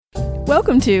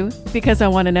Welcome to Because I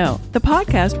Want to Know, the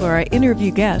podcast where I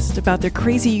interview guests about their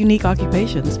crazy, unique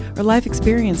occupations or life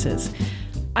experiences.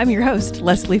 I'm your host,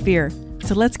 Leslie Fear.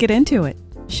 So let's get into it,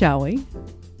 shall we?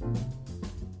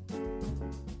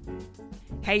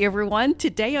 Hey everyone,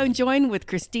 today I'm joined with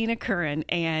Christina Curran,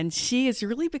 and she has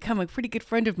really become a pretty good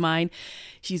friend of mine.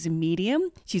 She's a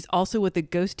medium. She's also with the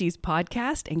Ghosties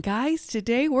podcast. And guys,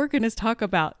 today we're going to talk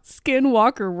about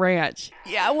Skinwalker Ranch.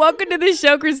 Yeah, welcome to the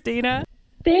show, Christina.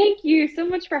 Thank you so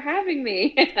much for having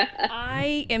me.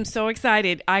 I am so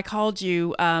excited. I called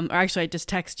you, or actually I just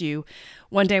texted you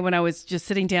one day when I was just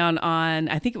sitting down on,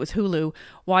 I think it was Hulu,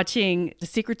 watching The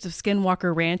Secrets of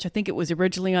Skinwalker Ranch. I think it was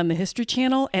originally on the History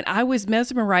Channel, and I was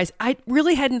mesmerized. I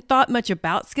really hadn't thought much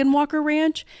about Skinwalker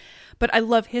Ranch, but I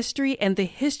love history, and the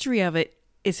history of it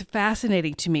is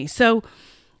fascinating to me. So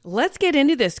let's get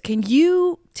into this. Can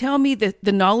you tell me the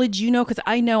knowledge you know? Because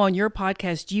I know on your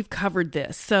podcast you've covered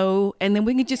this. So, and then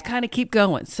we can just kind of keep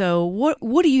going. So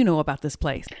what do you know about this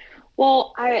place?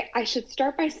 Well, I should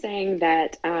start by saying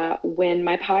that when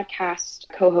my podcast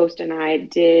co-host and I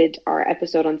did our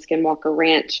episode on Skinwalker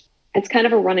Ranch, it's kind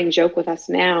of a running joke with us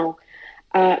now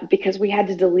because we had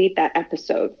to delete that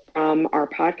episode from our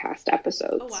podcast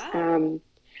episodes. Oh, wow.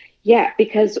 Yeah,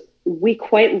 because we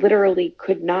quite literally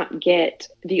could not get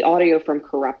the audio from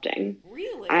corrupting.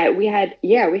 Really? We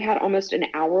had almost an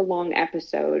hour-long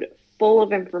episode full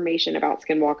of information about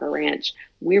Skinwalker Ranch.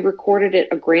 We recorded it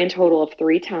a grand total of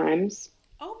 3 times.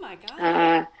 Oh my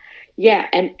God. Yeah,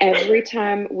 and every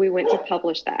time we went to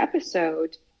publish the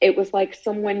episode, it was like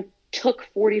someone took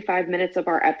 45 minutes of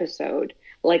our episode,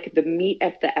 like the meat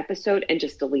of the episode, and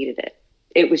just deleted it.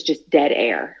 It was just dead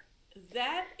air.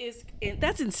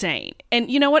 That's insane. And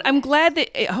you know what? I'm glad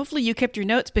that hopefully you kept your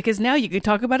notes, because now you can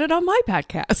talk about it on my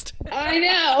podcast. I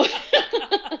know.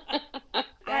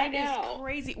 I know. Is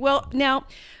crazy. Well, now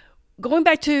going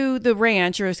back to the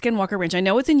ranch, or Skinwalker Ranch, I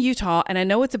know it's in Utah, and I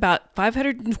know it's about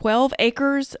 512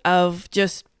 acres of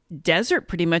just desert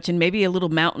pretty much, and maybe a little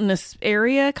mountainous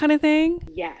area kind of thing.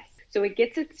 Yes. So it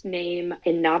gets its name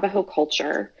in Navajo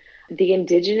culture. The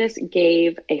indigenous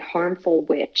gave a harmful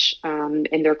witch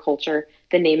in their culture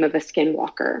the name of a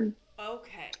skinwalker.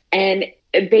 Okay. And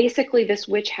basically this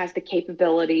witch has the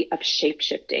capability of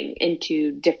shape-shifting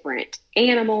into different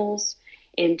animals,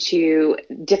 into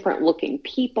different looking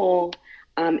people.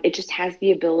 It just has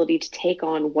the ability to take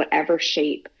on whatever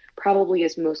shape probably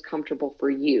is most comfortable for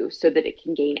you so that it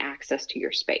can gain access to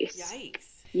your space. Yikes.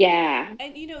 Yeah.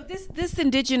 And you know, this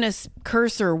indigenous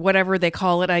curse, or whatever they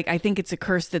call it, I think it's a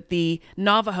curse that the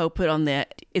Navajo put on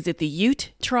is it the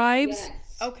Ute tribes? Yes.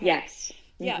 Okay. Yes.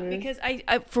 Yeah, Mm-hmm. because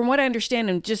I from what I understand,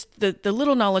 and just the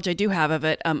little knowledge I do have of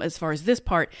it, as far as this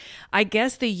part, I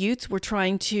guess the Utes were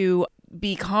trying to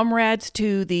be comrades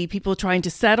to the people trying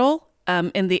to settle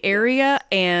in the area,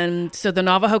 and so the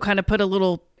Navajo kind of put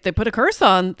a curse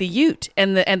on the Ute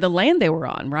and the land they were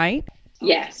on, right?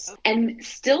 Yes. And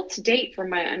still to date, from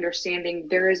my understanding,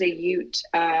 there is a Ute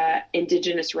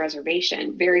indigenous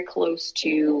reservation very close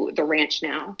to the ranch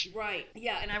now. Right.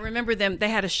 Yeah. And I remember they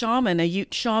had a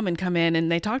Ute shaman come in,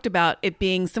 and they talked about it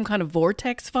being some kind of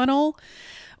vortex funnel,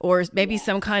 or maybe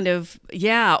some kind of,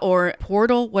 or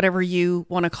portal, whatever you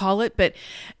want to call it.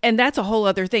 And that's a whole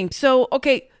other thing. So,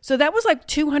 okay. So that was like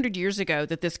 200 years ago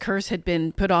that this curse had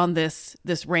been put on this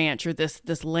ranch, or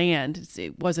this land.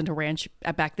 It wasn't a ranch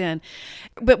back then.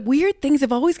 But weird things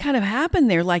have always kind of happened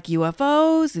there, like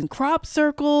UFOs and crop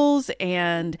circles.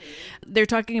 And they're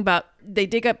talking about, they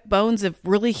dig up bones of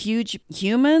really huge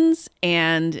humans.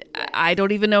 And I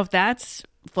don't even know if that's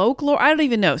folklore. I don't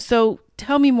even know. So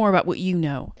tell me more about what you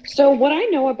know. So what I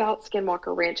know about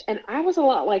Skinwalker Ranch, and I was a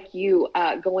lot like you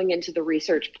going into the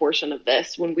research portion of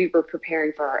this when we were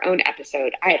preparing for our own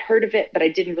episode. I had heard of it, but I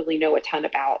didn't really know a ton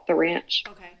about the ranch.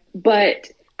 Okay.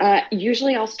 But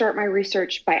usually I'll start my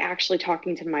research by actually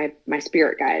talking to my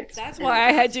spirit guides. That's why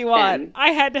I had you on.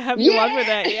 I had to have you on for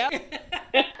that.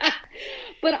 Yeah.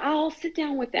 But I'll sit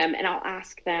down with them and I'll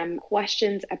ask them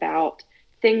questions about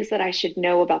things that I should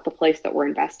know about the place that we're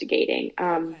investigating.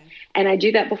 Okay. And I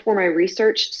do that before my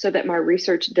research so that my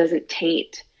research doesn't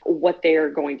taint what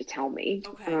they're going to tell me.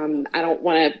 Okay. I don't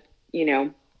want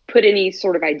to, put any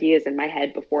sort of ideas in my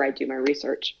head before I do my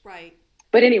research. Right.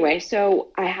 But anyway, so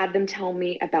I had them tell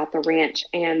me about the ranch.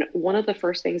 And one of the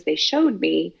first things they showed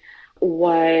me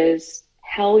was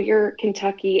Hellier,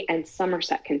 Kentucky and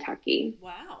Somerset, Kentucky.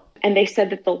 Wow. And they said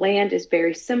that the land is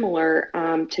very similar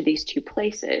to these two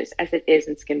places as it is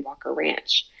in Skinwalker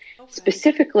Ranch,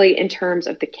 specifically in terms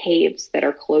of the caves that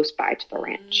are close by to the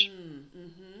ranch.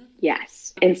 Mm-hmm.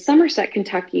 Yes. In Somerset,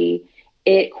 Kentucky,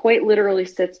 it quite literally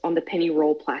sits on the Penny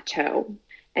Roll Plateau.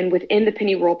 And within the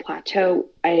Pennyroyal Plateau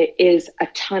is a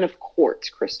ton of quartz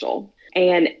crystal.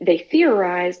 And they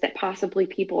theorize that possibly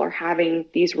people are having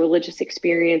these religious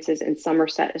experiences in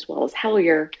Somerset as well as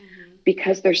Helier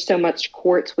because there's so much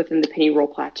quartz within the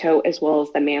Pennyroyal Plateau as well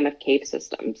as the Mammoth Cave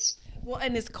systems. Well,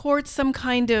 and is quartz some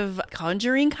kind of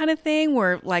conjuring kind of thing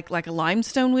where like a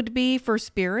limestone would be for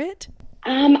spirit?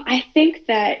 I think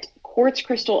that quartz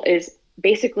crystal is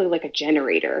basically like a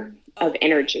generator of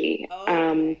energy.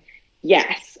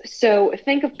 Yes. So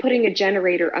think of putting a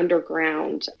generator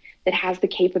underground that has the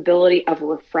capability of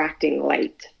refracting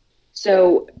light.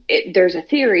 So there's a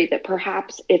theory that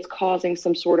perhaps it's causing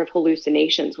some sort of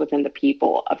hallucinations within the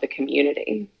people of the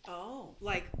community.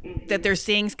 Like that they're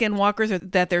seeing skinwalkers, or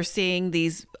that they're seeing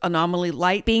these anomaly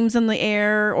light beams in the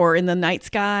air or in the night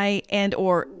sky and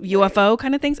or UFO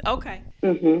kind of things? Okay.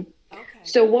 Mm-hmm. Okay.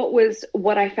 So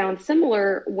what I found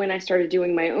similar when I started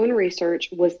doing my own research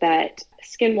was that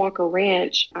Skinwalker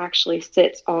Ranch actually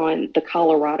sits on the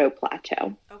Colorado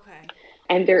Plateau. Okay.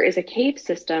 And there is a cave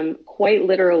system quite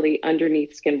literally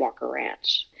underneath Skinwalker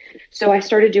Ranch. So I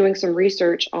started doing some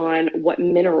research on what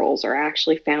minerals are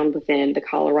actually found within the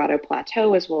Colorado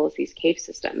Plateau as well as these cave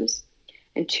systems.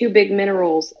 And two big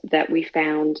minerals that we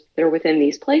found that are within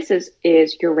these places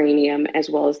is uranium as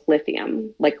well as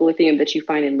lithium, like lithium that you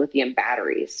find in lithium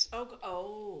batteries. Okay.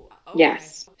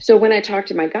 Yes. So when I talked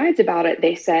to my guides about it,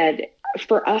 they said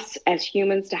for us as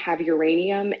humans to have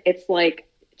uranium, it's like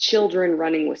children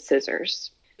running with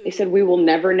scissors. They said we will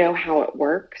never know how it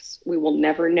works. We will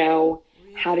never know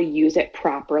how to use it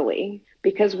properly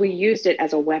because we used it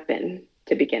as a weapon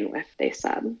to begin with, they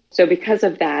said. So because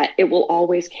of that, it will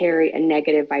always carry a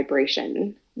negative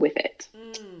vibration with it.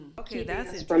 Okay,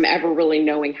 that's from ever really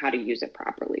knowing how to use it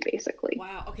properly, basically.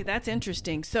 Wow. Okay, that's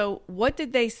interesting. So what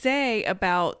did they say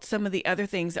about some of the other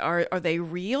things? Are they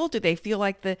real? Do they feel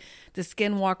like the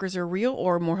skinwalkers are real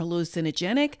or more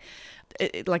hallucinogenic?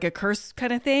 Like a curse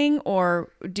kind of thing? Or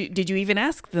did you even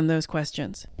ask them those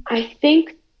questions? I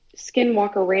think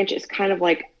Skinwalker Ranch is kind of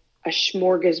like a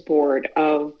smorgasbord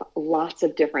of lots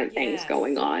of different things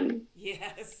going on.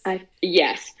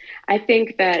 Yes. I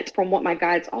think that from what my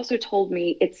guides also told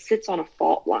me, it sits on a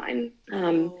fault line.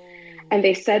 And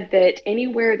they said that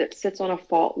anywhere that sits on a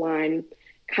fault line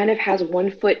kind of has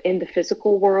 1 foot in the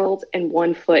physical world and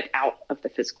 1 foot out of the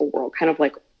physical world, kind of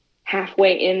like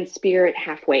halfway in spirit,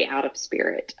 halfway out of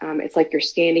spirit. It's like you're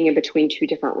standing in between two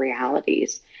different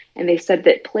realities. And they said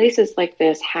that places like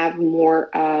this have more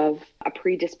of a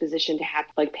predisposition to have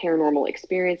like paranormal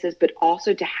experiences, but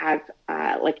also to have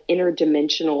like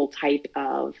interdimensional type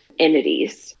of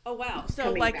entities. Oh, wow.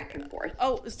 So like back and forth.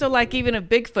 Oh, so like even a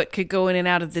Bigfoot could go in and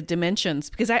out of the dimensions,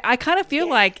 because I kind of feel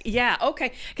like,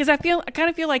 okay. Because I kind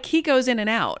of feel like he goes in and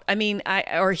out. I mean,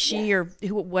 or she or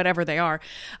whatever they are.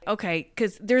 Okay.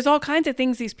 Because there's all kinds of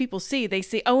things these people see. They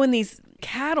see, and these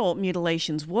cattle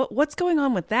mutilations. What's going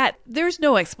on with that? There's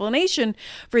no explanation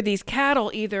for these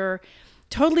cattle either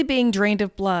totally being drained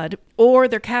of blood or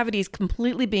their cavities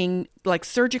completely being like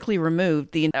surgically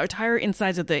removed, the entire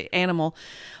insides of the animal,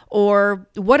 or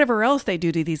whatever else they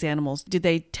do to these animals. Did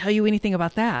they tell you anything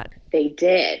about that? They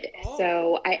did.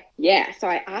 So I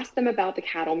asked them about the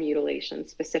cattle mutilation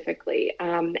specifically,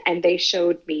 and they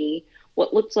showed me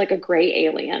what looks like a gray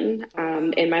alien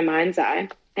in my mind's eye.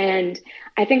 And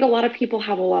I think a lot of people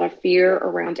have a lot of fear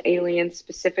around aliens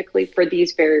specifically for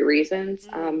these very reasons.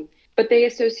 But they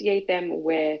associate them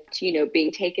with,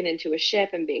 being taken into a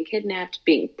ship and being kidnapped,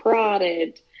 being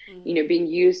prodded, being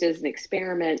used as an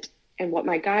experiment. And what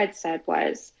my guide said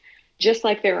was, just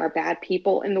like there are bad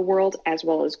people in the world as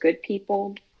well as good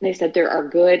people, they said there are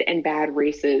good and bad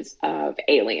races of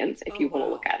aliens, if you want to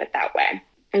look at it that way.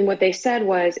 And what they said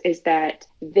is that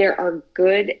there are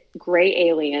good gray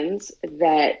aliens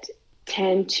that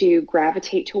tend to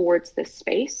gravitate towards this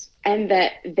space, and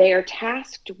that they are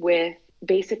tasked with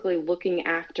basically looking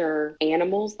after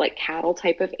animals, like cattle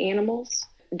type of animals.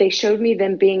 They showed me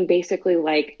them being basically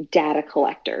like data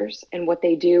collectors. And what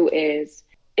they do is,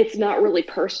 it's not really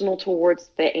personal towards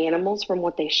the animals from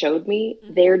what they showed me.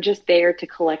 They're just there to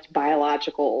collect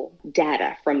biological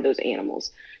data from those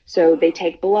animals. So they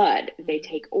take blood, they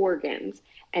take organs,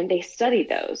 and they study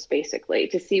those basically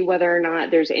to see whether or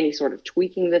not there's any sort of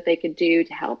tweaking that they could do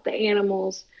to help the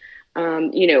animals,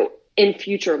 in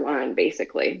future line,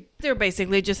 basically. They're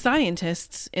basically just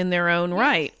scientists in their own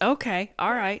right. Okay.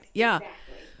 All right. Yeah. Exactly.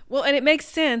 Well, and it makes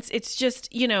sense. It's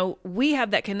just, we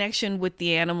have that connection with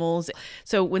the animals.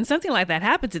 So when something like that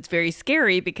happens, it's very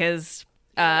scary because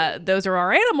those are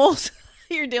our animals.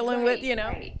 you're dealing with,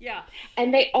 Right. Yeah.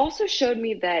 And they also showed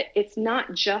me that it's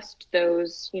not just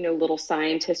those, little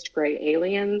scientist gray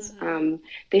aliens.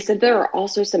 They said there are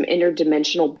also some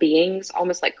interdimensional beings,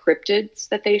 almost like cryptids,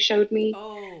 that they showed me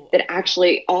that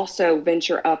actually also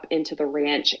venture up into the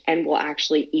ranch and will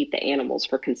actually eat the animals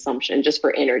for consumption, just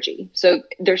for energy. So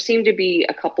there seem to be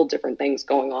a couple different things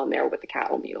going on there with the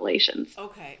cattle mutilations.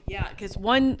 Okay, yeah, because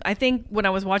I think when I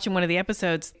was watching one of the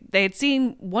episodes, they had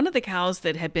seen one of the cows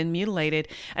that had been mutilated,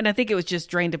 and I think it was just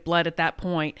drained of blood at that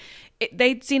point.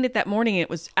 They'd seen it that morning, and it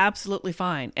was absolutely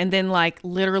fine. And then, like,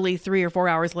 literally 3 or 4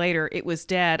 hours later, it was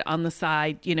dead on the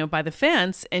side, by the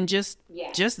fence, and just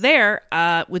there,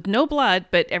 with no blood,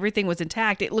 but everything was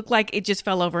intact. It looked like it just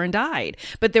fell over and died,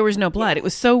 but there was no blood. It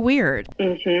was so weird.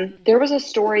 There was a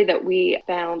story that we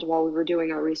found while we were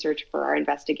doing our research for our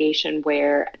investigation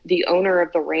where the owner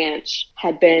of the ranch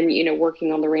had been,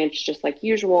 working on the ranch just like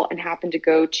usual and happened to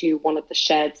go to one of the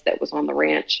sheds that was on the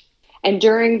ranch. And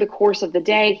during the course of the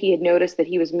day, he had noticed that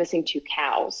he was missing 2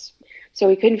 cows. So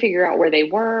he couldn't figure out where they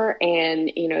were.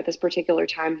 And, at this particular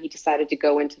time, he decided to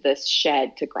go into this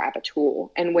shed to grab a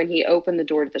tool. And when he opened the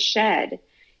door to the shed,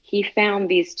 he found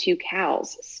these 2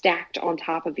 cows stacked on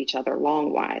top of each other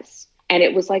longwise. And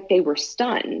it was like they were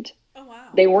stunned. Oh, wow.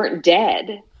 They weren't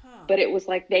dead, but it was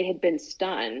like they had been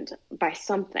stunned by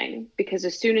something. Because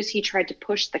as soon as he tried to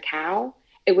push the cow,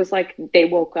 it was like they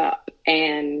woke up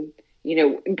and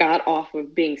got off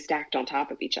of being stacked on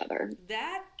top of each other.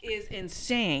 That is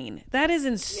insane. That is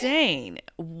insane. Yeah.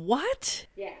 What?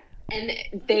 Yeah. And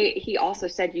he also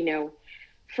said,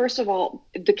 first of all,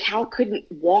 the cow couldn't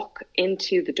walk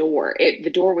into the door.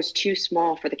 The door was too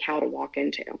small for the cow to walk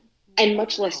into, and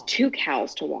much less 2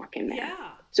 cows to walk in there. Yeah.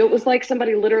 So it was like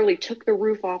somebody literally took the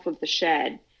roof off of the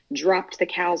shed, dropped the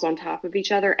cows on top of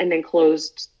each other, and then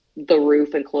closed the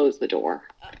roof and close the door.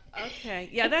 Okay.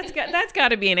 Yeah, that's got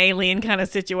to be an alien kind of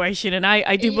situation, and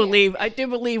I do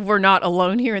believe we're not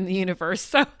alone here in the universe.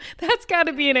 So that's got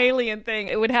to be an alien thing.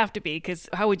 It would have to be, because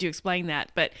how would you explain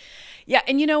that? But yeah,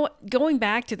 and going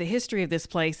back to the history of this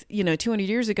place, 200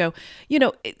 years ago,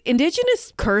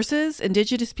 indigenous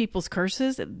people's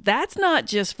curses, that's not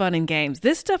just fun and games.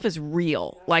 This stuff is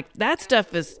real. Like, that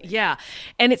stuff is, yeah.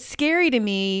 And it's scary to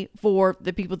me for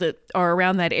the people that are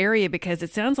around that area, because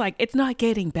it sounds like it's not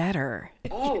getting better.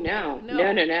 Oh, no.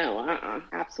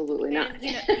 Absolutely not.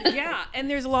 Yeah. And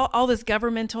there's all this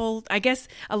governmental, I guess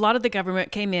a lot of the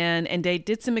government came in and they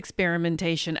did some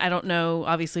experimentation. I don't know.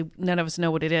 Obviously, none of us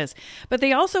know what it is. But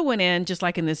they also went in, just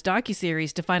like in this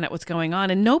docuseries, to find out what's going on.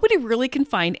 And nobody really can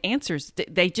find answers.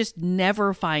 They just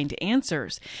never find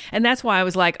answers. And that's why I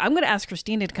was like, I'm going to ask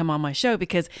Christina to come on my show,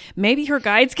 because maybe her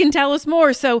guides can tell us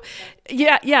more. So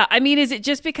yeah. I mean, is it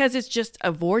just because it's just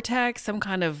a vortex, some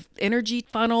kind of energy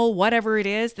funnel, whatever it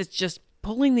is, that's just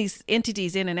pulling these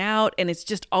entities in and out, and it's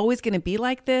just always going to be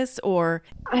like this? Or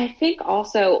I think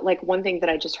also, like, one thing that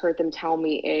I just heard them tell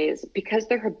me is because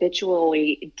they're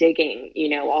habitually digging,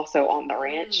 also on the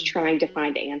ranch, trying to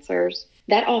find answers,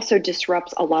 that also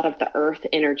disrupts a lot of the earth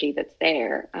energy that's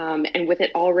there. And with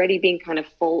it already being kind of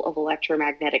full of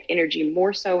electromagnetic energy,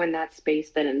 more so in that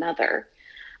space than another,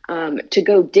 to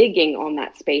go digging on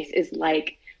that space is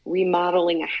like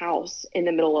remodeling a house in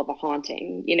the middle of a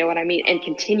haunting, you know what I mean? And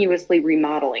continuously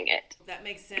remodeling it. That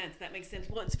makes sense.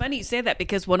 Well, it's funny you say that,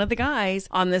 because one of the guys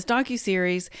on this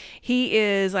docuseries, he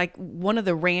is like one of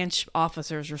the ranch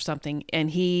officers or something, and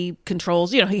he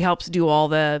controls, he helps do all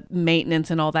the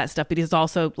maintenance and all that stuff, but he's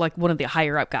also like one of the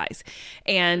higher up guys.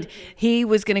 And he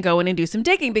was going to go in and do some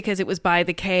digging because it was by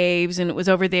the caves and it was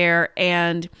over there,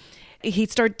 and he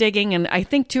started digging, and I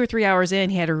think 2 or 3 hours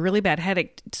in, he had a really bad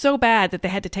headache, so bad that they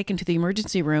had to take him to the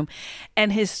emergency room.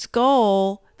 And his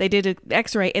skull, they did an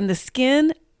x-ray, and the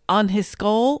skin on his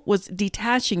skull was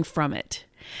detaching from it.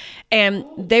 And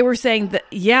they were saying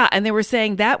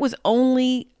that was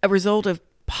only a result of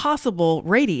possible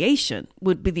radiation,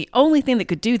 would be the only thing that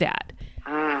could do that.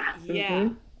 Yeah.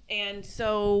 And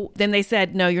so then they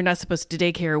said, no, you're not supposed to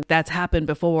dig here. That's happened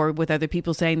before with other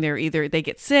people saying they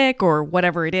get sick or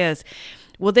whatever it is.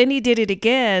 Well, then he did it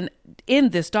again in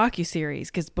this docuseries,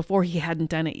 because before he hadn't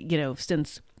done it,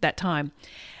 since that time.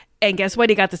 And guess what?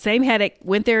 He got the same headache,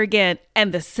 went there again,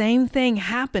 and the same thing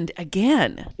happened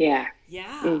again. Yeah.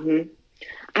 Yeah. Mm-hmm.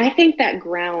 I think that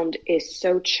ground is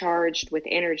so charged with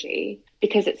energy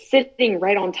because it's sitting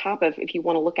right on top of, if you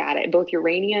want to look at it, both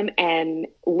uranium and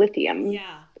lithium.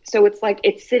 Yeah. So it's like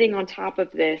it's sitting on top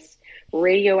of this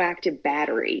radioactive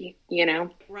battery,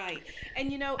 Right.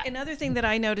 And, another thing that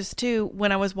I noticed too,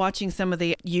 when I was watching some of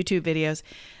the YouTube videos,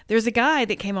 there's a guy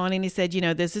that came on and he said,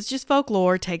 this is just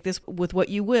folklore. Take this with what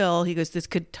you will. He goes, this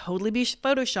could totally be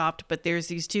photoshopped, but there's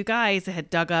these 2 guys that had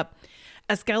dug up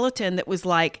a skeleton that was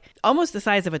like almost the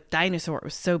size of a dinosaur. It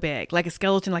was so big, like a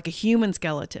skeleton, like a human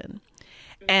skeleton.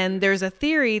 And there's a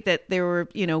theory that there were,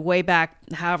 way back,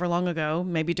 however long ago,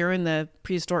 maybe during the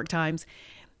prehistoric times,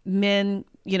 men,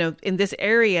 in this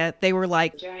area, they were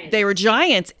like, Giants. they were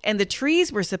giants, and the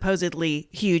trees were supposedly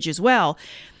huge as well.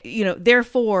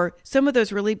 Therefore, some of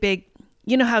those really big,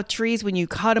 how trees, when you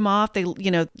cut them off,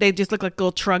 they just look like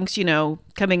little trunks,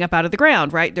 coming up out of the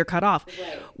ground, right? They're cut off.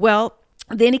 Right. Well,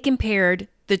 then he compared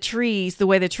the trees, the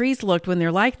way the trees looked when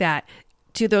they're like that,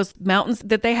 to those mountains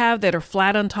that they have that are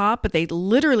flat on top, but they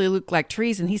literally look like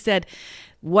trees. And he said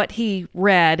what he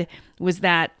read was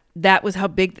that was how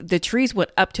big the trees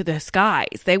went up to the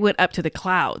skies. They went up to the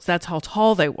clouds. That's how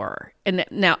tall they were. And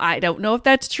now I don't know if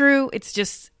that's true. It's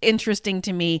just interesting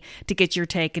to me to get your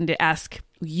take and to ask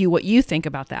you what you think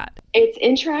about that. It's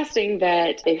interesting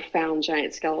that they found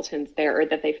giant skeletons there, or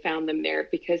that they found them there,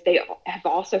 because they have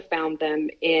also found them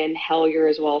in Hellier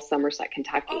as well as Somerset,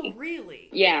 Kentucky. Oh, really?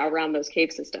 Yeah, around those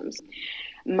cave systems.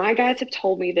 My guides have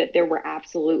told me that there were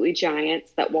absolutely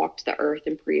giants that walked the earth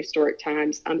in prehistoric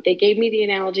times. They gave me the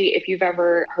analogy, if you've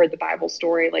ever heard the Bible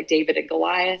story, like David and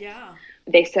Goliath. Yeah.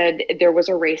 They said there was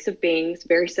a race of beings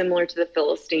very similar to the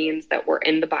Philistines that were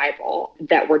in the Bible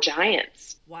that were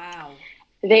giants. Wow.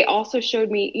 They also showed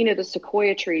me, the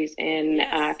sequoia trees in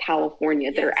Yes.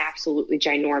 California that Yes. are absolutely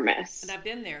ginormous. And I've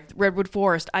been there. Redwood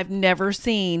Forest. I've never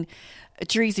seen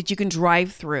trees that you can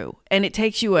drive through, and it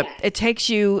takes you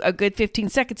a good 15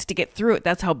 seconds to get through it.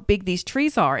 That's how big these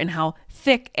trees are and how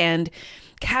thick and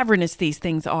cavernous these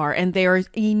things are, and they are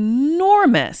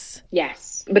enormous.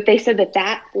 Yes. But they said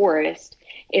that forest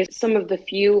is some of the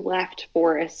few left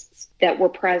forests that were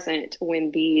present when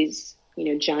these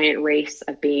giant race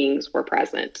of beings were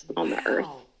present on the earth.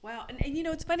 Wow. And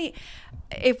it's funny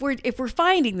if we're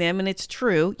finding them, and it's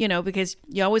true, because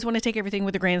you always want to take everything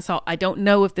with a grain of salt. I don't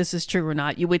know if this is true or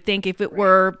not. You would think if it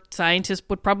were, scientists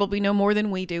would probably know more than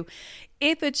we do.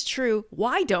 If it's true,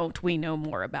 why don't we know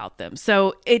more about them?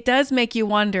 So it does make you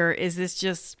wonder, is this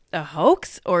just a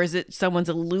hoax, or is it someone's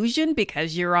illusion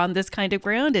because you're on this kind of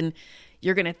ground and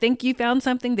you're going to think you found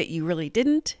something that you really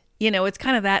didn't? It's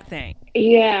kind of that thing.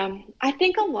 Yeah, I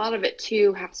think a lot of it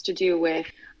too has to do with,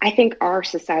 I think our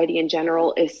society in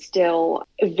general is still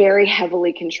very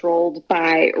heavily controlled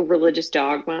by religious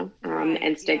dogma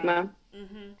and stigma. Yeah.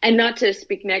 Mm-hmm. And not to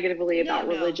speak negatively about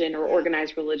religion or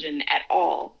organized religion at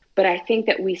all, but I think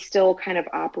that we still kind of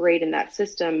operate in that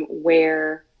system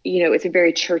where, it's a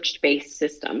very church-based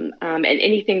system. And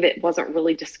anything that wasn't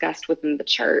really discussed within the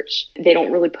church, they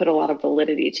don't really put a lot of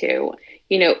validity to.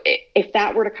 If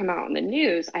that were to come out in the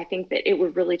news, I think that it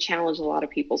would really challenge a lot of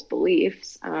people's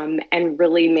beliefs and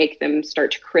really make them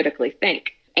start to critically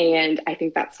think. And I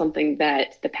think that's something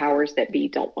that the powers that be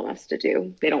don't want us to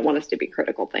do. They don't want us to be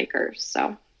critical thinkers.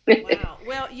 So. Wow.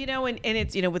 Well, and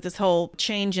it's, with this whole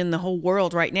change in the whole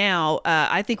world right now,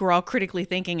 I think we're all critically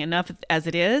thinking enough as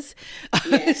it is.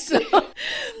 Yes. So,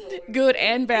 good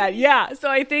and bad. Yeah. So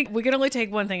I think we can only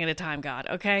take one thing at a time, God.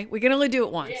 Okay. We can only do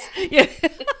it once. Yeah.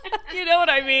 You know what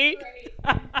I mean?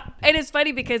 And it's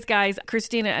funny because, guys,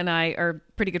 Christina and I are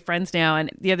pretty good friends now.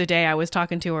 And the other day I was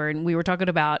talking to her and we were talking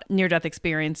about near-death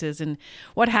experiences and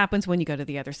what happens when you go to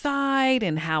the other side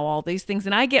and how all these things.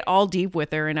 And I get all deep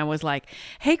with her. And I was like,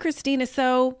 hey, Christina,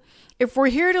 so if we're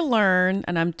here to learn,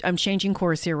 and I'm changing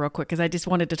course here real quick because I just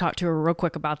wanted to talk to her real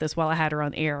quick about this while I had her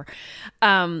on air.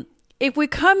 If we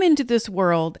come into this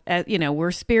world,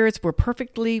 we're spirits, we're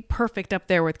perfectly perfect up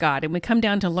there with God, and we come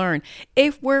down to learn.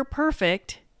 If we're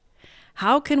perfect,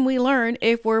 how can we learn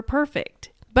if we're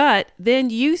perfect? But then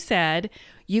you said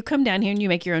you come down here and you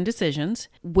make your own decisions,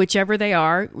 whichever they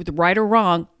are, right or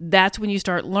wrong. That's when you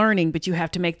start learning, but you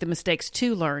have to make the mistakes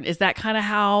to learn. Is that kind of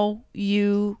how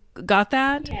you got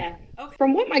that? Yeah. Okay.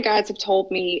 From what my guides have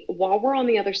told me, while we're on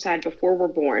the other side before we're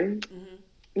born,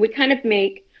 we kind of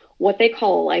make what they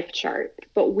call a life chart,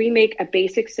 but we make a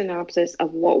basic synopsis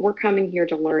of what we're coming here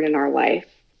to learn in our life.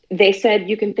 They said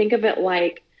you can think of it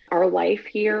like our life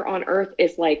here on earth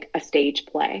is like a stage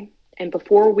play. And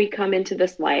before we come into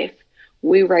this life,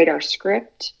 we write our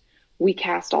script, we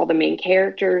cast all the main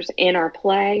characters in our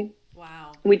play.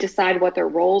 Wow. We decide what their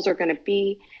roles are going to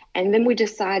be. And then we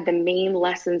decide the main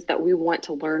lessons that we want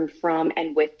to learn from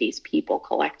and with these people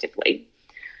collectively.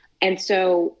 And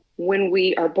so when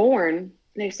we are born,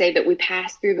 they say that we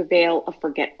pass through the veil of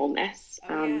forgetfulness.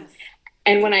 Yes.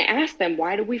 And when I asked them,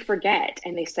 why do we forget?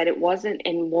 And they said it wasn't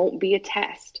and won't be a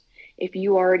test if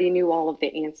you already knew all of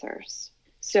the answers.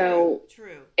 So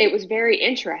True. It was very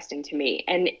interesting to me,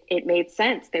 and it made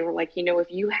sense. They were like, if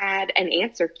you had an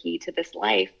answer key to this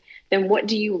life, then what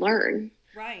do you learn?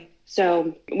 Right.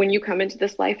 So when you come into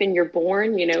this life and you're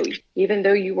born, even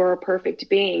though you are a perfect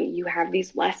being, you have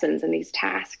these lessons and these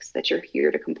tasks that you're here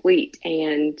to complete.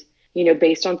 And,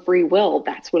 based on free will,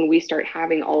 that's when we start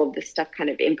having all of this stuff kind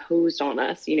of imposed on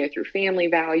us, through family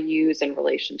values and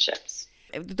relationships.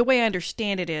 The way I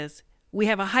understand it is we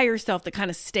have a higher self that kind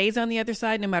of stays on the other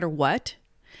side no matter what.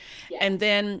 And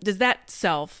then does that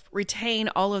self retain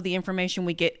all of the information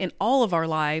we get in all of our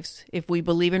lives? If we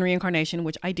believe in reincarnation,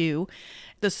 which I do,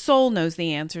 the soul knows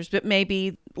the answers, but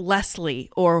maybe Leslie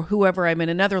or whoever I'm in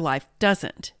another life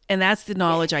doesn't. And that's the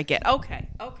knowledge I get. Okay.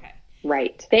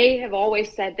 Right. They have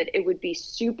always said that it would be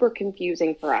super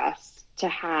confusing for us to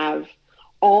have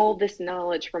all this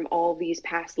knowledge from all these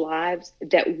past lives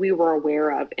that we were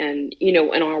aware of and, in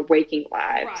our waking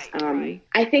lives. Right.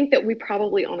 I think that we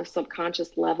probably on a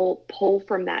subconscious level pull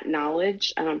from that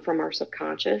knowledge from our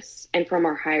subconscious and from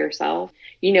our higher self,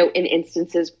 in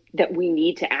instances that we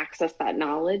need to access that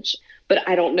knowledge. But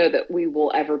I don't know that we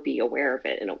will ever be aware of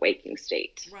it in a waking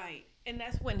state. Right. And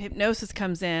that's when hypnosis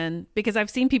comes in, because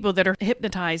I've seen people that are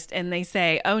hypnotized and they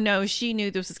say, oh no, she knew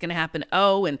this was going to happen.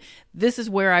 Oh, and this is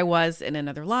where I was in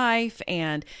another life.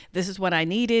 And this is what I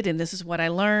needed. And this is what I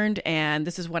learned. And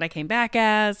this is what I came back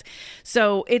as.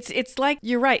 So it's like,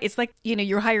 you're right. It's like,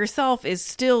 your higher self is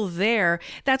still there.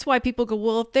 That's why people go,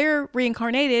 well, if they're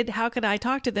reincarnated, how could I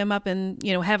talk to them up in,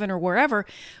 heaven or wherever?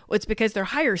 Well, it's because their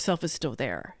higher self is still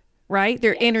there, right?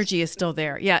 Their energy is still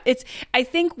there. Yeah. I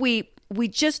think we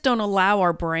just don't allow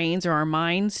our brains or our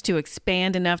minds to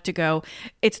expand enough to go,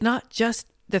 it's not just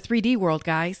the 3D world,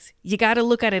 guys. You got to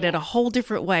look at it in a whole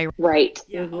different way. Right.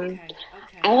 Yeah. Mm-hmm. Okay.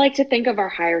 I like to think of our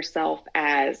higher self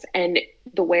as, and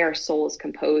the way our soul is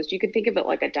composed, you can think of it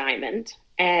like a diamond.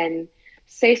 And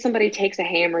say somebody takes a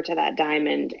hammer to that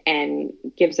diamond and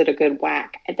gives it a good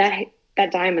whack,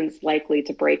 that diamond's likely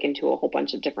to break into a whole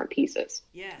bunch of different pieces.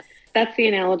 Yes. That's the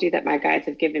analogy that my guides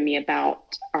have given me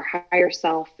about our higher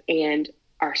self and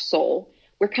our soul.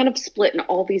 We're kind of split in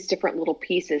all these different little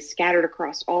pieces scattered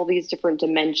across all these different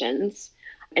dimensions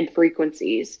and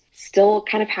frequencies, still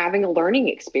kind of having a learning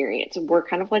experience. We're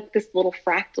kind of like this little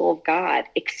fractal of God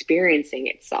experiencing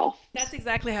itself. That's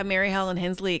exactly how Mary Helen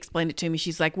Hensley explained it to me.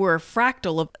 She's like, we're a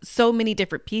fractal of so many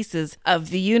different pieces of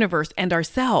the universe and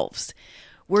ourselves.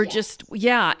 We're just,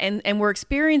 and we're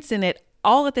experiencing it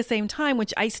all at the same time,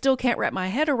 which I still can't wrap my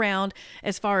head around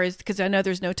as far as, because I know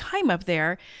there's no time up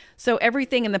there. So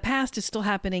everything in the past is still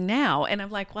happening now. And I'm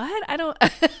like, what? I don't.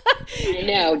 I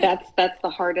know. That's the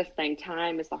hardest thing.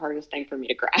 Time is the hardest thing for me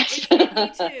to grasp.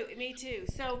 Me too.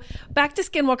 So back to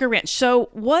Skinwalker Ranch. So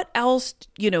what else,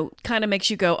 kind of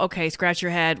makes you go, okay, scratch your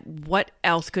head. What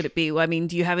else could it be? I mean,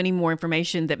 do you have any more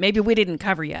information that maybe we didn't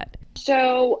cover yet?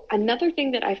 So another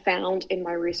thing that I found in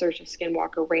my research of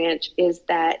Skinwalker Ranch is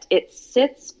that it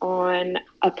sits on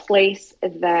a place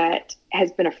that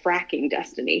has been a fracking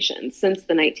destination since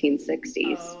the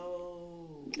 1960s. Oh,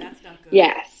 that's not good.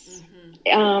 Yes.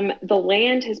 Mm-hmm. The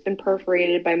land has been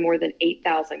perforated by more than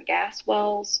 8,000 gas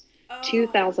wells,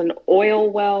 2,000 oil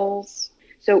wells.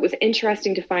 So it was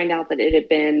interesting to find out that it had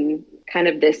been kind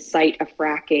of this site of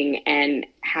fracking and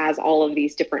has all of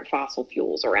these different fossil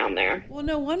fuels around there. Well,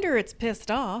 no wonder it's pissed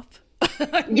off.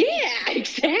 Yeah,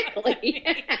 exactly.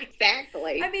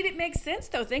 Exactly. I mean, it makes sense,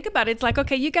 though. Think about it. It's like,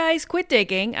 okay, you guys quit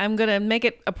digging. I'm going to make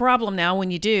it a problem now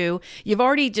when you do. You've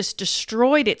already just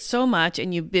destroyed it so much,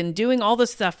 and you've been doing all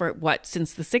this stuff for,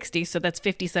 since the 60s? So that's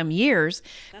 50-some years.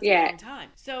 That's a long time.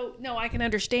 So, no, I can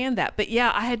understand that. But,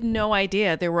 yeah, I had no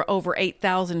idea there were over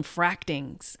 8,000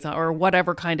 fractings or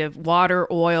whatever kind of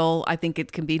water, oil. I think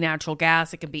it can be natural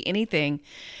gas. It can be anything.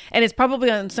 And it's probably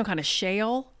on some kind of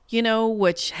shale,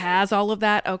 which has all of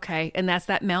that. Okay. And that's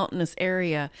that mountainous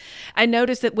area. I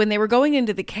noticed that when they were going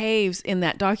into the caves in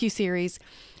that docuseries,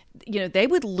 they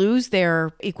would lose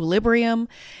their equilibrium.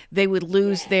 They would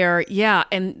lose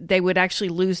and they would actually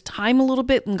lose time a little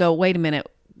bit and go, wait a minute.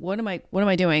 What am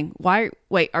I doing?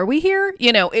 Wait, are we here?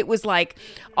 It was like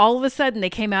all of a sudden they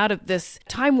came out of this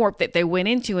time warp that they went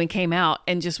into and came out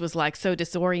and just was like so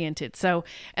disoriented. So,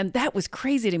 and that was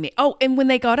crazy to me. Oh, and when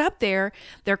they got up there,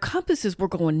 their compasses were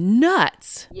going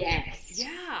nuts. Yes.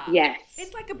 Yeah. Yes.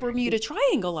 It's like a Bermuda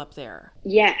Triangle up there.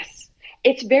 Yes.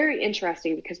 It's very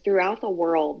interesting because throughout the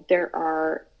world, there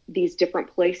are these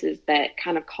different places that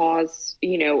kind of cause,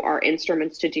 our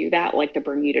instruments to do that, like the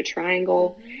Bermuda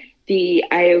Triangle. Mm-hmm. The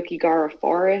Aokigahara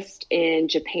Forest in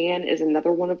Japan is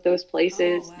another one of those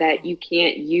places that you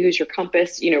can't use your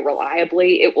compass,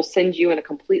 reliably. It will send you in a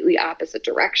completely opposite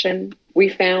direction. We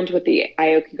found with the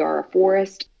Aokigahara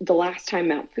Forest, the last time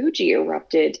Mount Fuji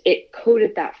erupted, it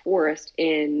coated that forest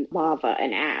in lava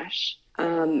and ash.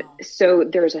 So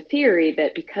there's a theory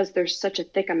that because there's such a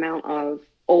thick amount of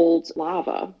old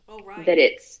lava. Oh, right. That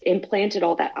it's implanted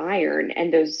all that iron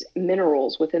and those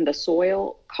minerals within the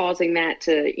soil, causing that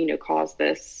to, cause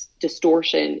this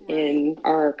distortion in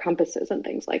our compasses and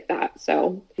things like that.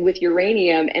 So with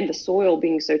uranium and the soil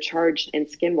being so charged in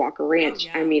Skinwalker Ranch,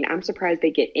 I mean, I'm surprised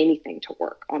they get anything to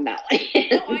work on that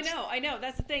land. Oh, I know.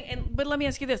 That's the thing. But let me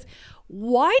ask you this.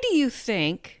 Why do you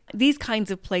think these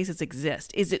kinds of places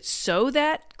exist? Is it so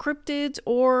that cryptids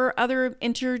or other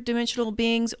interdimensional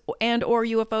beings and or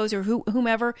UFOs or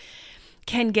whomever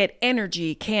can get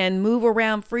energy, can move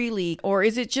around freely? Or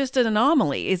is it just an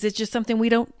anomaly? Is it just something we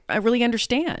don't really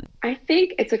understand? I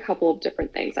think it's a couple of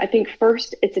different things. I think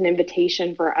first, it's an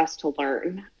invitation for us to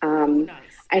learn. Nice.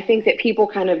 I think that people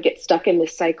kind of get stuck in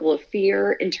this cycle of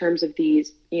fear in terms of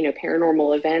these,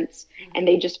 paranormal events, and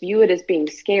they just view it as being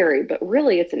scary, but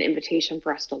really it's an invitation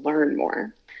for us to learn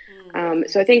more.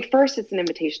 So I think first, it's an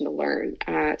invitation to learn.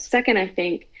 Second, I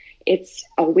think it's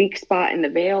a weak spot in the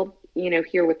veil,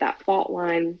 here with that fault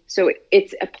line. So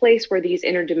it's a place where these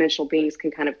interdimensional beings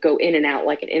can kind of go in and out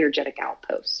like an energetic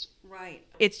outpost. Right.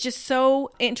 It's just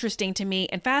so interesting to me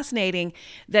and fascinating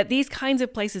that these kinds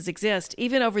of places exist,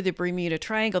 even over the Bermuda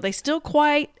Triangle. They still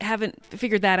quite haven't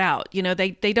figured that out.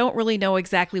 They don't really know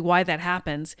exactly why that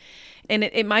happens. And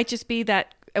it might just be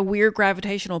that a weird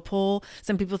gravitational pull.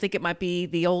 Some people think it might be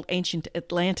the old ancient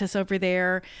Atlantis over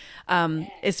there.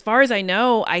 As far as I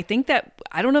know, I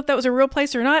don't know if that was a real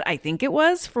place or not. I think it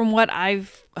was, from what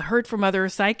I've heard from other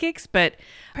psychics, but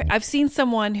I've seen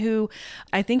someone who,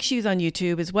 I think she's on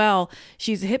YouTube as well.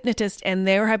 She's a hypnotist, and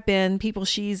there have been people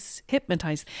she's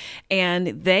hypnotized, and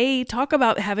they talk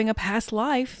about having a past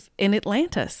life in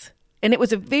Atlantis. And it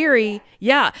was and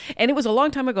it was a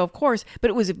long time ago, of course, but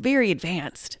it was very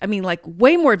advanced. I mean, like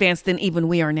way more advanced than even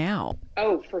we are now.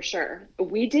 Oh, for sure.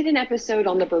 We did an episode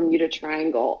on the Bermuda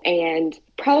Triangle, and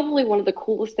probably one of the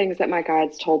coolest things that my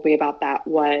guides told me about that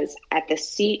was at the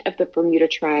seat of the Bermuda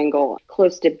Triangle,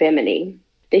 close to Bimini.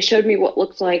 They showed me what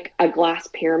looked like a glass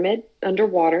pyramid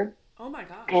underwater. Oh my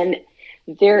gosh. And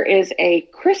there is a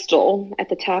crystal at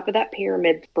the top of that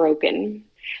pyramid broken.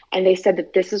 And they said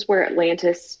that this is where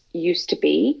Atlantis used to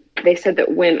be. They said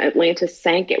that when Atlantis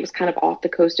sank, it was kind of off the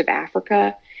coast of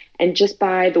Africa. And just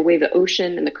by the way the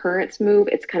ocean and the currents move,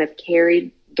 it's kind of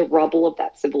carried the rubble of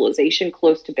that civilization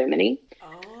close to Bimini.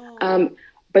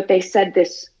 But they said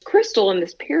this crystal in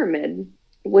this pyramid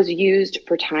was used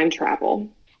for time travel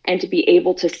and to be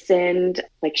able to send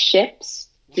like ships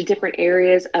to different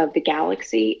areas of the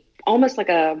galaxy, almost like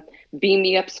a beam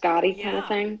me up Scotty kind of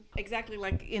thing. Exactly,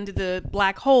 like into the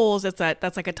black holes.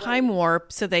 That's like a time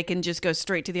warp, so they can just go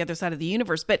straight to the other side of the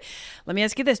universe. But let me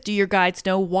ask you this. Do your guides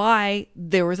know why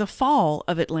there was a fall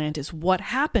of Atlantis? What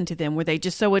happened to them? Were they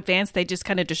just so advanced they just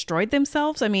kind of destroyed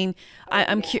themselves? I mean,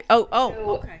 I'm curious.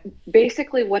 Okay.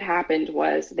 Basically what happened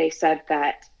was they said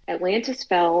that Atlantis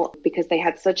fell because they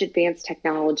had such advanced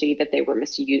technology that they were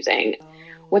misusing.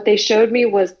 What they showed me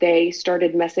was they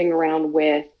started messing around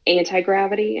with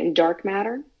anti-gravity and dark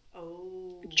matter,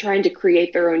 trying to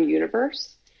create their own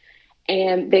universe.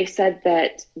 And they said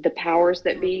that the powers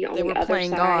that be on the other side,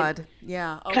 playing God.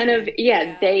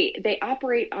 They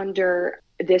operate under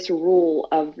this rule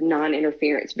of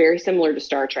non-interference, very similar to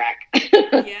Star Trek.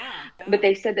 But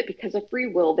they said that because of free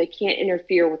will, they can't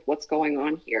interfere with what's going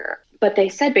on here. But they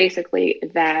said basically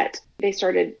that they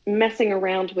started messing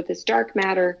around with this dark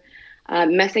matter,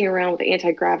 messing around with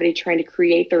anti-gravity, trying to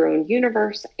create their own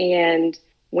universe. And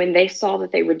when they saw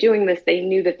that they were doing this, they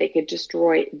knew that they could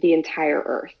destroy the entire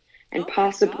Earth and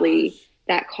possibly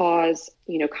that cause,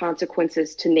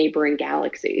 consequences to neighboring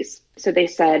galaxies. So they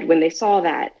said when they saw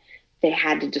that, they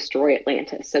had to destroy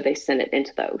Atlantis. So they sent it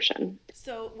into the ocean.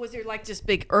 So was there like this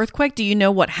big earthquake? Do you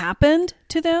know what happened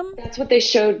to them? That's what they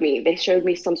showed me. They showed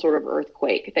me some sort of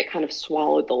earthquake that kind of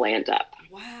swallowed the land up.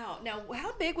 Wow. Now,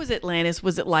 how big was Atlantis?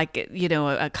 Was it like,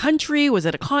 a country? Was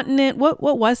it a continent? What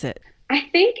was it? I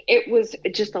think it was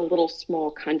just a little small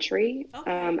country.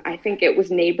 Okay. I think it was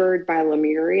neighbored by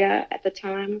Lemuria at the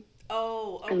time.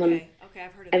 Oh, okay.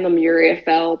 I've heard of that. And Lemuria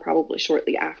fell probably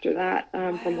shortly after that,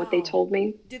 from what they told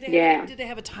me. Did they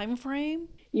have a time frame?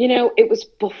 It was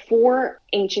before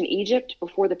ancient Egypt,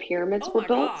 before the pyramids were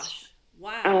built. Gosh.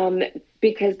 Wow.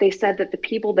 Because they said that the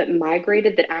people that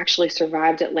migrated, that actually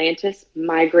survived Atlantis,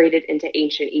 migrated into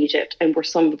ancient Egypt and were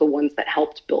some of the ones that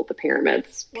helped build the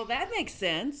pyramids. Well, that makes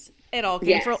sense. It all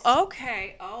came from.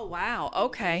 Okay. Oh, wow.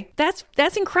 Okay. That's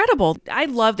incredible. I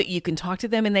love that you can talk to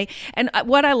them, and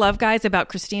what I love, guys, about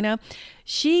Christina,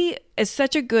 she is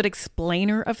such a good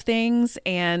explainer of things,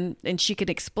 and she can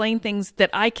explain things that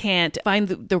I can't find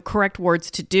the correct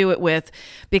words to do it with,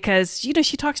 because, you know,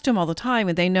 she talks to them all the time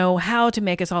and they know how to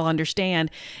make us all understand,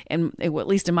 and at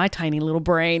least in my tiny little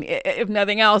brain, if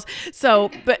nothing else. So,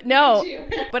 but no,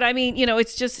 but I mean, you know,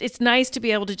 it's nice to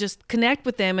be able to just connect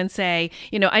with them and say,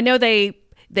 you know, I know they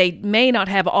may not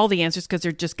have all the answers because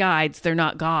they're just guides. They're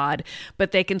not God,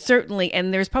 but they can certainly,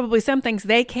 and there's probably some things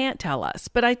they can't tell us.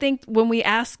 But I think when we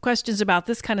ask questions about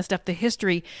this kind of stuff, the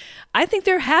history, I think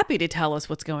they're happy to tell us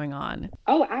what's going on.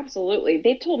 Oh, absolutely.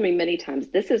 They've told me many times,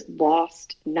 this is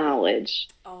lost knowledge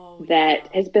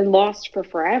that has been lost for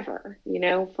forever, you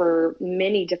know, for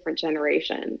many different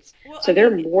generations. Well, so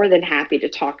they're more than happy to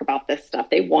talk about this stuff.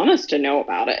 They want us to know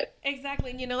about it.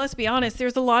 Exactly. And, you know, let's be honest,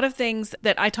 there's a lot of things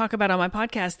that I talk about on my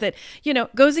podcast that, you know,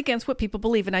 goes against what people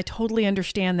believe. And I totally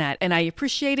understand that. And I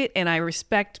appreciate it. And I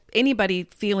respect anybody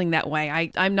feeling that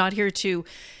way. I'm not here to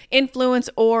influence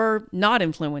or not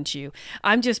influence you.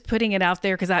 I'm just putting it out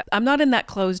there because I'm not in that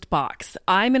closed box.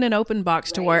 I'm in an open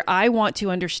box to where I want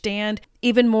to understand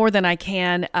even more than I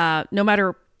can, no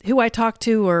matter who I talk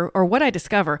to or what I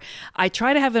discover. I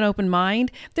try to have an open mind.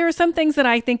 There are some things that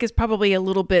I think is probably a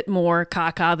little bit more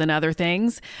caca than other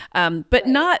things, but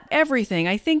not everything.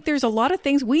 I think there's a lot of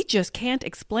things we just can't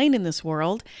explain in this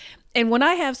world. And when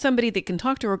I have somebody that can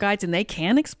talk to our guides and they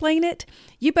can explain it,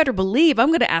 you better believe I'm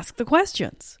going to ask the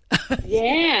questions.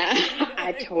 Yeah,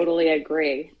 I totally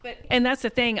agree. And that's the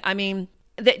thing. I mean,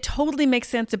 that totally makes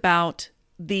sense about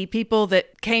the people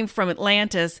that came from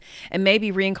Atlantis and maybe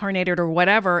reincarnated or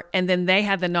whatever, and then they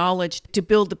had the knowledge to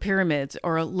build the pyramids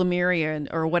or Lemurian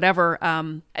or whatever.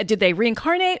 Did they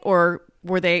reincarnate, or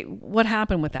what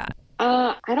happened with that?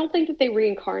 I don't think that they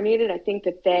reincarnated. I think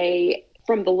that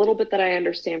from the little bit that I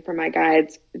understand from my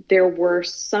guides, there were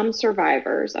some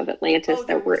survivors of Atlantis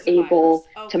that were able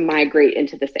to migrate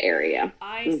into this area.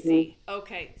 I see.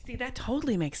 Okay. See, that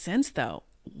totally makes sense, though.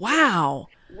 Wow.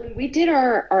 When we did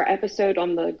our episode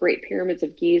on the Great Pyramids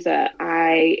of Giza,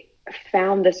 I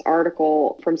found this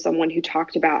article from someone who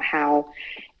talked about how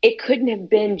it couldn't have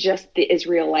been just the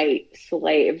Israelite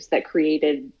slaves that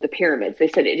created the pyramids. They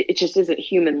said it just isn't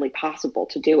humanly possible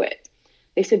to do it.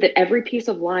 They said that every piece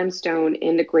of limestone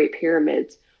in the Great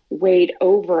Pyramids weighed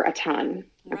over a ton.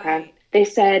 Okay. Right. They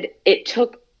said it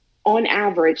took, on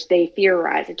average, they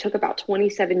theorized it took about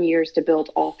 27 years to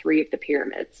build all three of the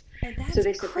pyramids. So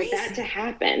they said for that to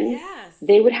happen,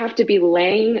 they would have to be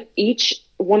laying each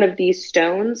one of these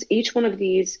stones, each one of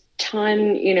these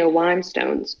ton,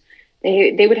 limestones.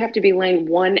 They would have to be laying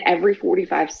one every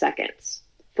 45 seconds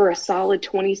for a solid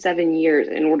 27 years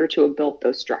in order to have built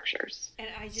those structures. And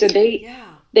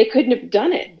they couldn't have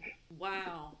done it.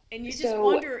 Wow. And you just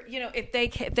wonder, if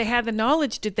they had the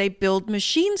knowledge, did they build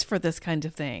machines for this kind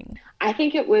of thing? I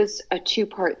think it was a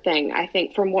two-part thing. I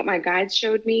think from what my guides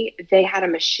showed me, they had a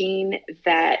machine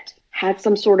that had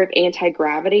some sort of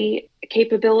anti-gravity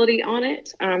capability on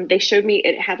it. They showed me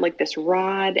it had like this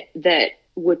rod that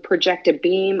would project a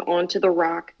beam onto the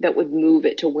rock that would move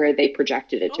it to where they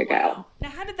projected it to go. Now,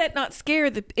 how did that not scare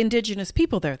the indigenous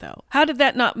people there, though? How did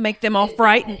that not make them all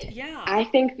frightened? Yeah. I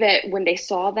think that when they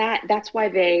saw that, that's why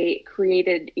they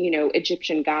created,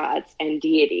 Egyptian gods and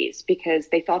deities, because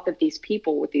they thought that these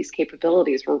people with these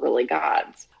capabilities were really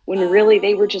gods, when really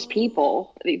they were just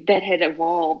people that had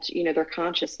evolved, their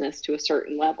consciousness to a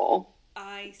certain level.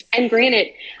 I see. And granted,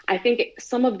 I think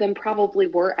some of them probably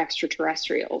were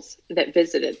extraterrestrials that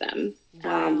visited them.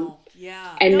 Wow.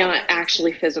 Yeah. And not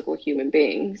actually physical human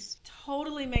beings.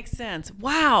 Totally makes sense.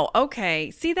 Wow. Okay.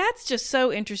 See, that's just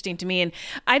so interesting to me. And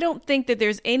I don't think that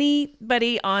there's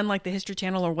anybody on like the History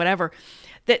Channel or whatever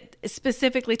that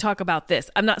specifically talk about this.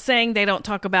 I'm not saying they don't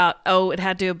talk about, it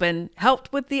had to have been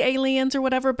helped with the aliens or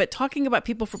whatever, but talking about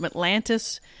people from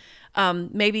Atlantis,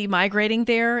 maybe migrating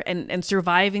there and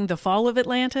surviving the fall of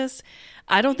Atlantis.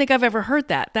 I don't think I've ever heard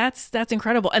that. That's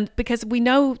incredible. And because we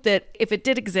know that if it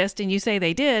did exist, and you say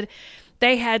they did,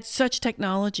 they had such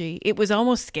technology. It was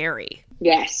almost scary.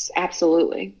 Yes,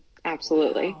 absolutely.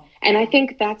 Absolutely. Wow. And I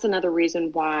think that's another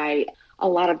reason why a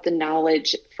lot of the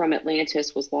knowledge from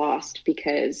Atlantis was lost,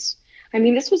 because,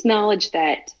 this was knowledge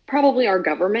that probably our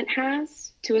government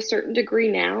has to a certain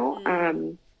degree now.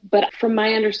 But from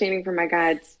my understanding from my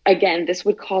guides, again, this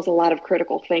would cause a lot of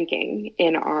critical thinking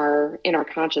in our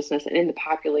consciousness and in the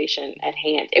population at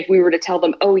hand. If we were to tell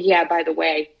them, oh, yeah, by the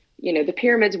way, the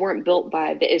pyramids weren't built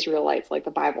by the Israelites like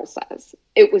the Bible says.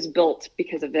 It was built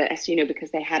because of this,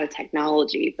 because they had a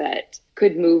technology that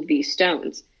could move these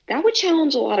stones. That would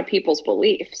challenge a lot of people's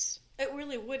beliefs. It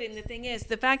really would. And the thing is,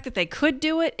 the fact that they could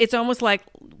do it, it's almost like,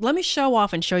 let me show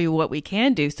off and show you what we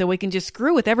can do so we can just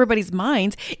screw with everybody's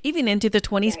minds, even into the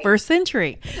 21st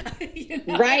century.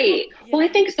 Right. Well, I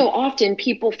think so often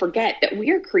people forget that we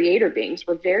are creator beings.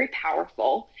 We're very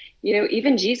powerful.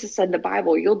 Even Jesus said in the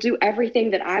Bible, you'll do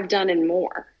everything that I've done and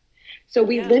more. So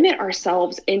we limit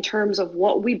ourselves in terms of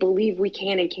what we believe we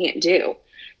can and can't do.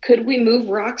 Could we move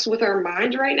rocks with our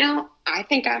mind right now? I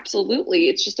think absolutely.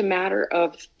 It's just a matter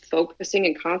of focusing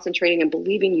and concentrating and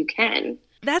believing you can.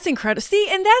 That's incredible. See,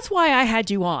 and that's why I had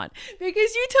you on,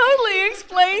 because you totally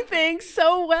explain things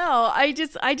so well. I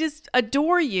just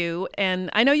adore you, and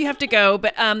I know you have to go,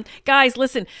 but guys,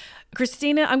 listen.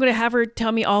 Christina, I'm going to have her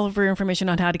tell me all of her information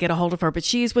on how to get a hold of her, but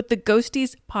she's with the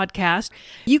Ghosties podcast.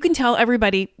 You can tell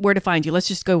everybody where to find you. Let's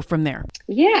just go from there.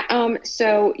 Yeah.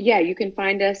 You can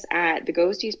find us at the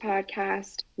Ghosties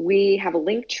podcast. We have a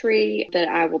link tree that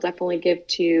I will definitely give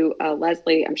to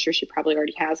Leslie. I'm sure she probably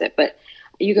already has it, but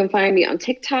you can find me on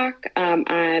TikTok.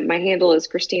 My handle is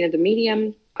Christina the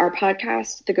Medium. Our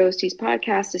podcast, the Ghosties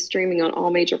podcast, is streaming on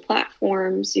all major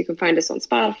platforms. You can find us on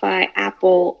Spotify,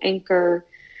 Apple, Anchor,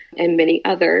 and many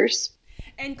others.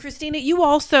 And Christina,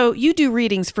 you do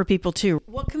readings for people too.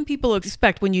 What can people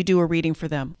expect when you do a reading for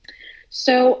them?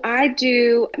 So I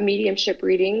do mediumship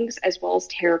readings as well as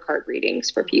tarot card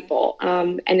readings for people.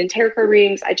 And in tarot card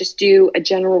readings, I just do a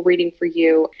general reading for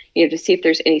you, to see if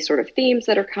there's any sort of themes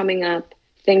that are coming up,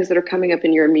 things that are coming up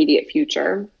in your immediate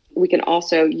future. We can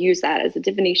also use that as a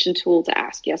divination tool to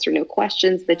ask yes or no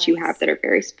questions that you have that are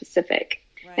very specific.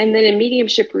 And then in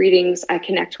mediumship readings, I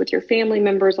connect with your family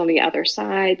members on the other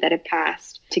side that have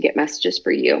passed to get messages for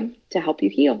you to help you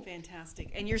heal.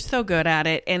 Fantastic. And you're so good at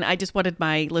it. And I just wanted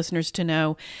my listeners to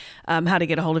know how to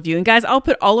get a hold of you. And guys, I'll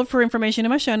put all of her information in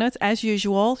my show notes as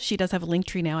usual. She does have a link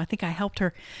tree now. I think I helped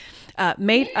her. I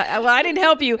didn't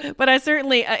help you, but I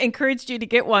certainly encouraged you to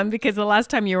get one, because the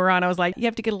last time you were on, I was like, you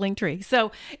have to get a link tree.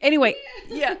 So anyway,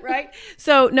 yeah, right.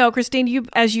 So no, Christine, you,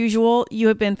 as usual, you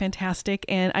have been fantastic,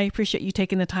 and I appreciate you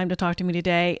taking the time to talk to me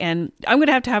today. And I'm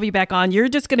going to have you back on. You're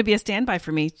just going to be a standby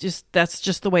for me. That's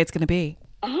just the way it's going to be.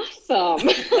 Awesome.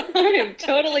 I am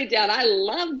totally down. I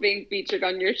love being featured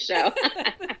on your show.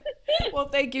 Well,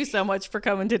 thank you so much for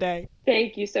coming today.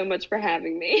 Thank you so much for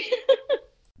having me.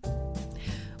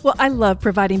 Well, I love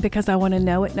providing because I want to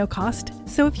know at no cost.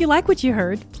 So if you like what you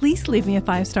heard, please leave me a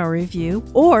 5-star review,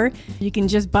 or you can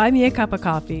just buy me a cup of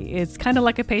coffee. It's kind of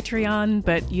like a Patreon,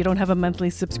 but you don't have a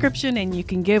monthly subscription, and you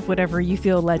can give whatever you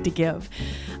feel led to give.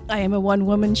 I am a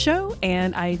one-woman show,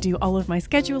 and I do all of my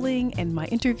scheduling and my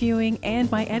interviewing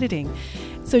and my editing.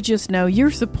 So just know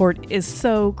your support is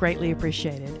so greatly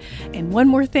appreciated. And one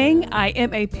more thing, I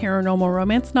am a paranormal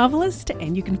romance novelist,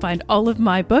 and you can find all of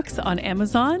my books on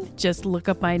Amazon. Just look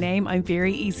up my name. I'm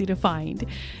very easy to find.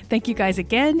 Thank you guys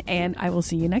again, and I will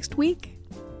see you next week.